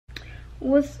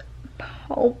What's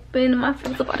poppin'? My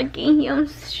food's about to get here. I'm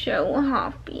so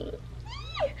happy.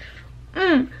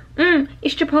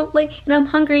 It's Chipotle and I'm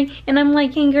hungry and I'm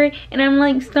like angry and I'm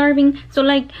like starving. So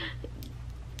like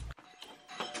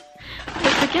the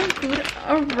freaking food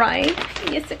arrived.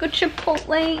 Yes, I got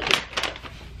Chipotle.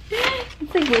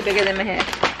 It's like way bigger than my head.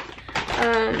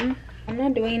 I'm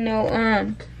not doing no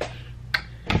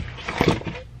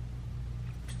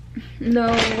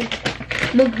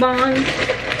mukbang.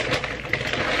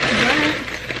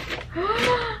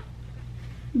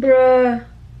 Bruh.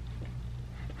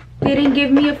 They didn't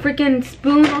give me a freaking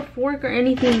spoon or fork or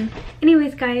anything.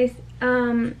 Anyways, guys,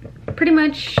 pretty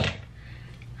much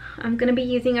I'm gonna be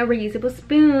using a reusable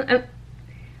spoon.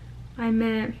 I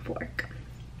meant fork.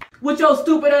 With your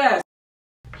stupid ass.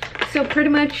 So pretty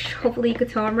much, hopefully you could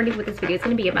tell already what this video is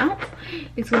gonna be about.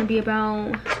 It's gonna be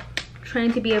about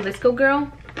trying to be a Vsco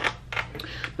girl,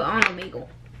 but on omegle.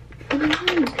 Oh my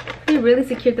god, they really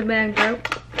secured the bag, bro.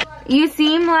 You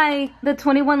seem like the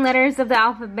 21 letters of the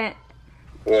alphabet.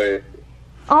 Wait.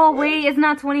 Oh wait, it's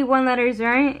not 21 letters,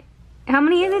 right? How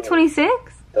many is it?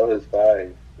 26? That was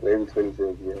 5. Maybe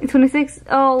 26, yeah. 26?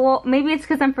 Oh, well, maybe it's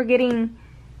because I'm forgetting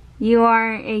you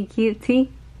are a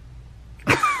cutie.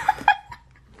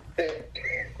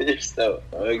 You're so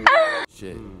ugly.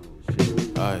 Shit.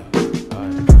 Aye.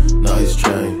 Nice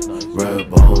chain, red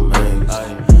bone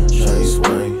mains, chain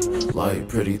swing, like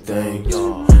pretty things, kick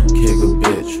a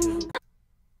bitch.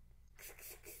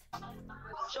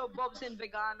 Show Bobs in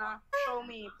Vegana. Show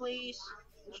me, please.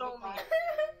 Show me.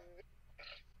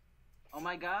 Oh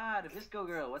my god, Vsco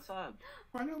girl, what's up?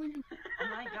 Finally. Oh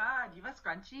my god, you have a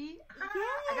scrunchie?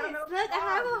 Yes, look, I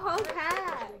have a whole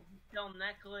pack. Yo,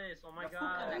 necklace, oh my god.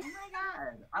 Oh my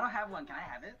god. I don't have one, can I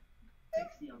have it?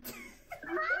 60 on me.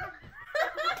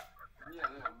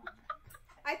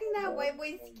 I think that white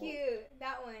boy's cute.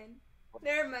 That one.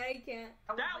 Never mind, I can't.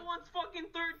 That one's fucking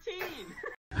 13!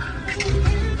 I'm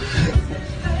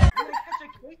gonna catch a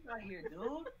cake out here,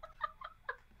 dude.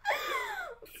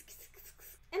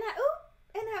 And I oop,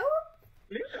 and I oop.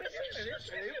 And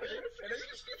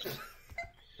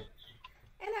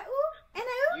I oop, and I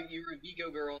oop. You're a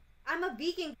Vsco girl. I'm a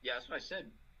vegan. Yeah, that's what I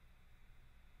said.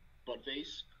 Butt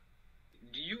face.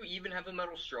 Do you even have a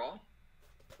metal straw?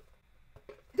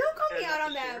 Don't call me out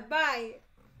on that. Bye.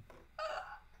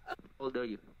 How old are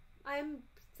you? I'm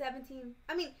 17.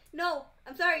 I mean, no.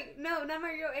 I'm sorry. No, not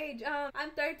my real age.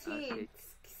 I'm 13. Okay.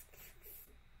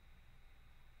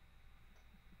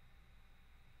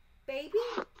 Baby?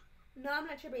 No, I'm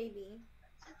not your baby.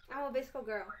 I'm a Vsco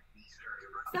girl.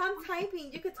 Stop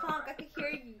typing. You could talk. I could hear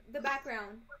you, the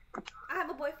background. I have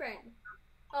a boyfriend.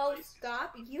 Oh,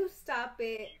 stop. You stop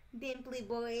it, dimply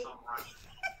boy.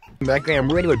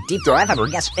 Background radio deep dive. I have a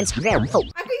guest Instagram. Oh.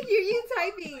 I could hear you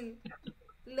typing.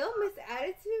 Little Miss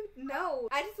Attitude? No.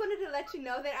 I just wanted to let you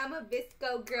know that I'm a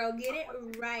Vsco girl. Get it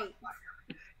right.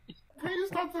 Can you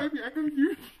stop typing? I can hear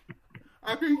you.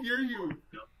 I can hear you.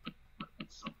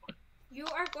 You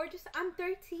are gorgeous. I'm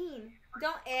 13.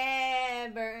 Don't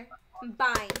ever.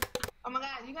 Bye. Oh my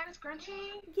god, you got a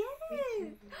scrunchie?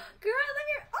 Yes. Girl, look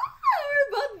here. Oh, we're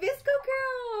both Vsco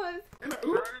girls.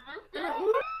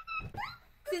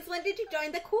 Since when did you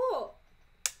join the cool?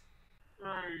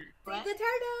 Save the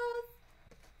turtles.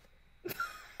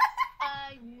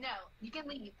 No. You can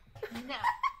leave. No. Is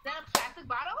that a plastic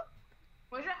bottle?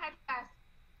 Where's your high class?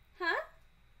 Huh?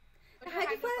 Where's your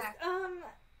High class,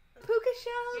 puka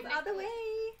shells all the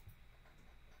way.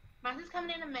 Mine's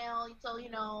coming in the mail, so you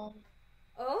know.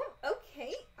 Oh,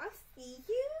 okay. I'll see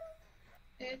you.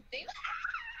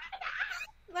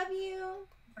 Love you.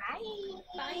 Bye.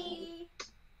 Bye.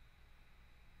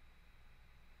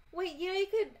 Wait, you know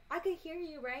I could hear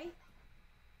you, right?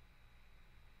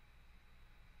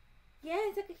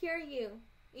 Yes, I could hear you.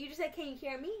 You just said, can you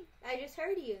hear me? I just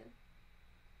heard you.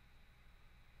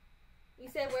 You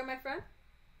said, where am I from?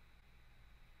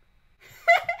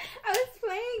 I was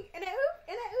playing, and I oop,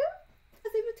 and I oop. I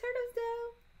saved the turtles,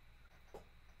 though.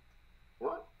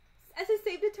 What? I said,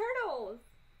 save the turtles.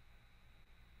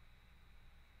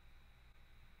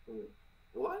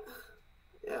 What?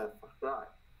 Yeah, right.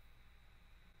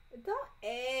 Don't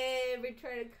ever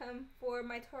try to come for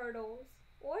my turtles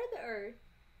or the earth.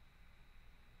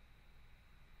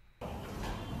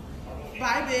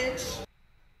 Bye, bitch.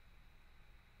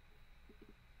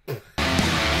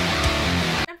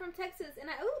 I'm from Texas, and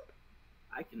I oop.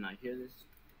 I cannot hear this.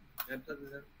 Can I plug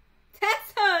this in?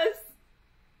 Texas.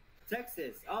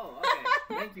 Texas. Oh, okay.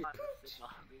 Thank you.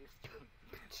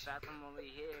 Shot them over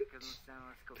here because I'm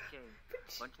selling cocaine.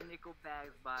 Bunch of nickel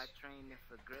bags by training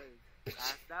for grades.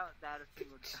 Passed out that a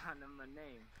single time in my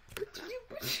name.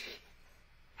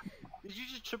 Did you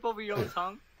just trip over your own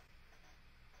tongue?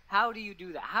 How do you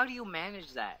do that? How do you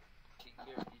manage that?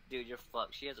 Dude, you're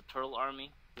fucked. She has a turtle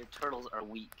army. Your turtles are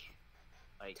weak.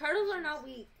 Like, Turtles are not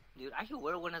weak. dude, I could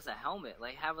wear one as a helmet.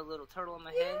 Like, have a little turtle on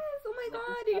my Yes, head. oh my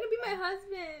god, you're gonna be my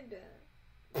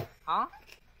husband. Huh?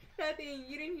 Nothing,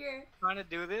 you didn't hear. Trying to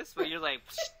do this, but you're like...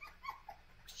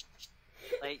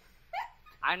 like,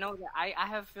 I know that I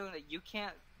have a feeling that you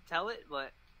can't tell it,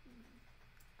 but...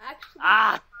 Actually,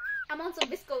 Ah! I'm on some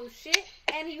Vsco shit,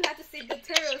 and you have to save the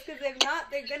turtles, because if not,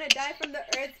 they're gonna die from the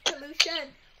Earth's pollution.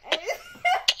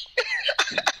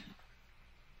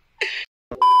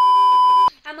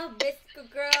 I'm a Vsco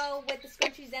girl with the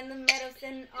scrunchies and the medals,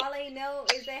 and all I know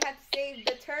is I have to save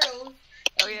the turtles.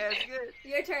 Oh yeah, it's good.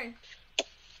 Your turn.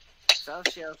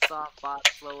 Soft shell, soft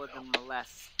box, slower than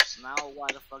molest. Now why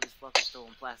the fuck is Fluffy still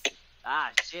in plastic?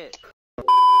 Ah, shit.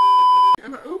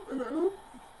 And a oop. Do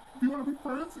you want to be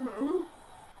friends? And a oop.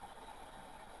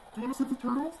 Do you want to save the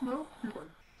turtles? No? You're like...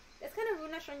 That's kind of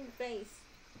rude not showing your face.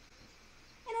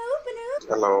 And a oop.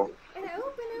 Hello. And a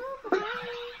oop.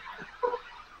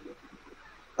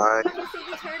 Hi. You can save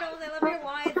the turtles. I love your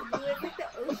wine. It's blue. It's like the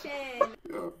ocean.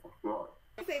 Yeah, fuck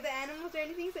right. Save the animals or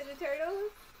anything. Save the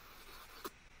turtles.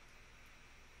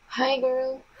 Hi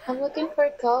girl, I'm looking for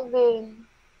Calvin.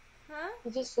 Huh?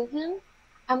 Did you see him?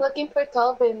 I'm looking for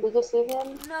Calvin. Did you see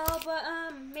him? No, but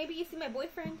maybe you see my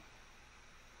boyfriend.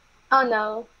 Oh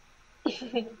no.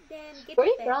 Then get Where are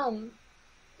you the bed. from?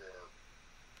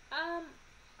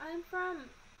 I'm from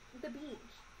the beach.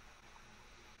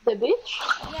 The beach?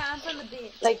 Yeah, I'm from the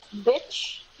beach. Like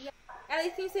bitch? Yeah. At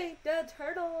least you say the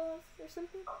turtles or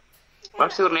something.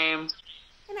 What's your name?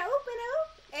 And a oop.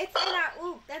 It's and a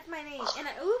oop. That's my name. And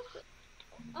a oop.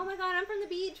 Oh my god, I'm from the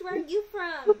beach. Where are you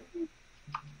from?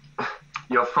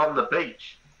 You're from the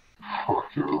beach.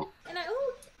 And a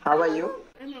oop. How are you?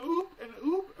 And a oop.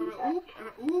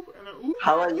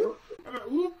 How are you? And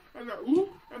a oop.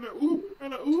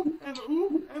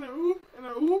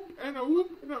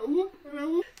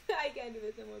 I can't do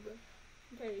this anymore, bro.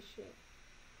 I'm tired of shit.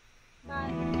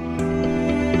 Bye.